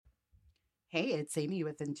Hey, it's Amy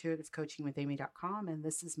with intuitivecoachingwithamy.com, and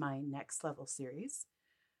this is my next level series.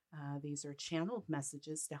 These are channeled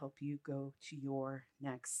messages to help you go to your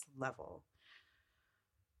next level.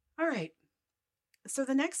 All right, so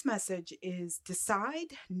the next message is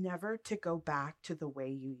decide never to go back to the way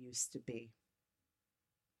you used to be.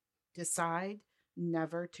 Decide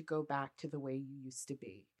never to go back to the way you used to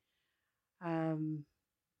be. Um,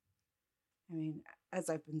 I mean, as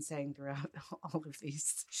I've been saying throughout all of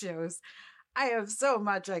these shows, I have so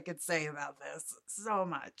much I could say about this, so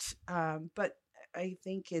much. But I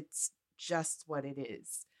think it's just what it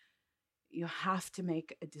is. You have to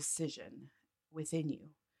make a decision within you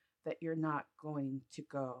that you're not going to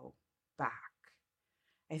go back.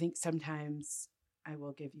 I think sometimes I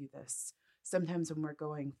will give you this. Sometimes when we're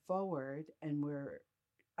going forward and we're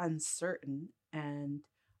uncertain and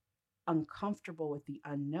uncomfortable with the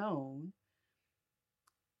unknown,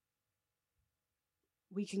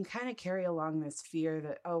 we can kind of carry along this fear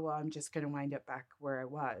that, oh, well, I'm just going to wind up back where I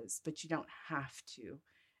was, but you don't have to.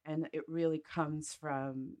 And it really comes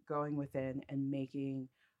from going within and making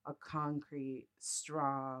a concrete,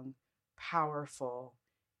 strong, powerful,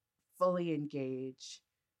 fully engaged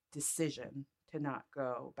decision to not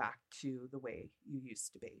go back to the way you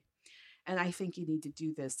used to be. And I think you need to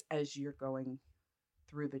do this as you're going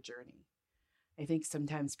through the journey. I think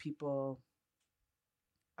sometimes people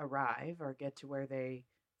arrive or get to where they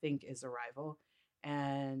think is arrival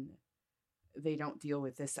and they don't deal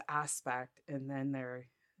with this aspect, and then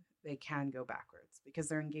they can go backwards because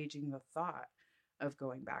they're engaging the thought of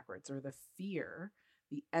going backwards or the fear,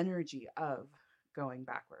 the energy of going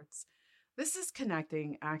backwards. This is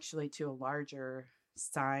connecting actually to a larger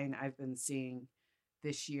sign I've been seeing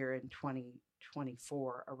this year in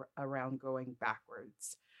 2024 around going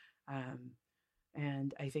backwards. um,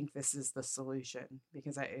 and I think this is the solution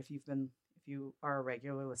because if you are a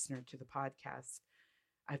regular listener to the podcast,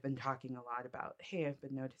 I've been talking a lot about, hey, I've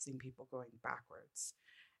been noticing people going backwards.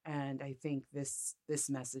 And I think this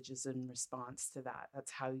message is in response to that.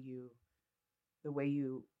 That's how you the way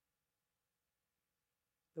you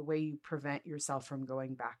the way you prevent yourself from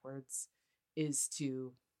going backwards is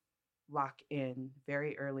to lock in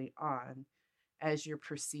very early on as you're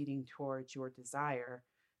proceeding towards your desire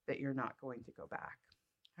that you're not going to go back.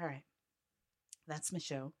 All right. That's my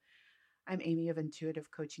show. I'm Amy of Intuitive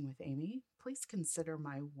Coaching with Amy. Please consider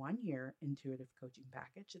my 1 year intuitive coaching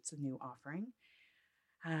package. It's a new offering.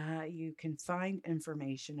 You can find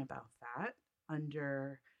information about that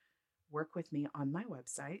under Work With Me on my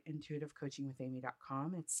website,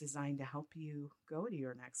 intuitivecoachingwithamy.com. It's designed to help you go to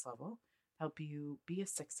your next level, help you be a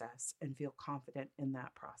success, and feel confident in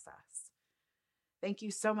that process. Thank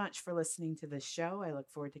you so much for listening to this show. I look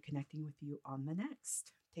forward to connecting with you on the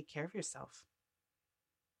next. Take care of yourself.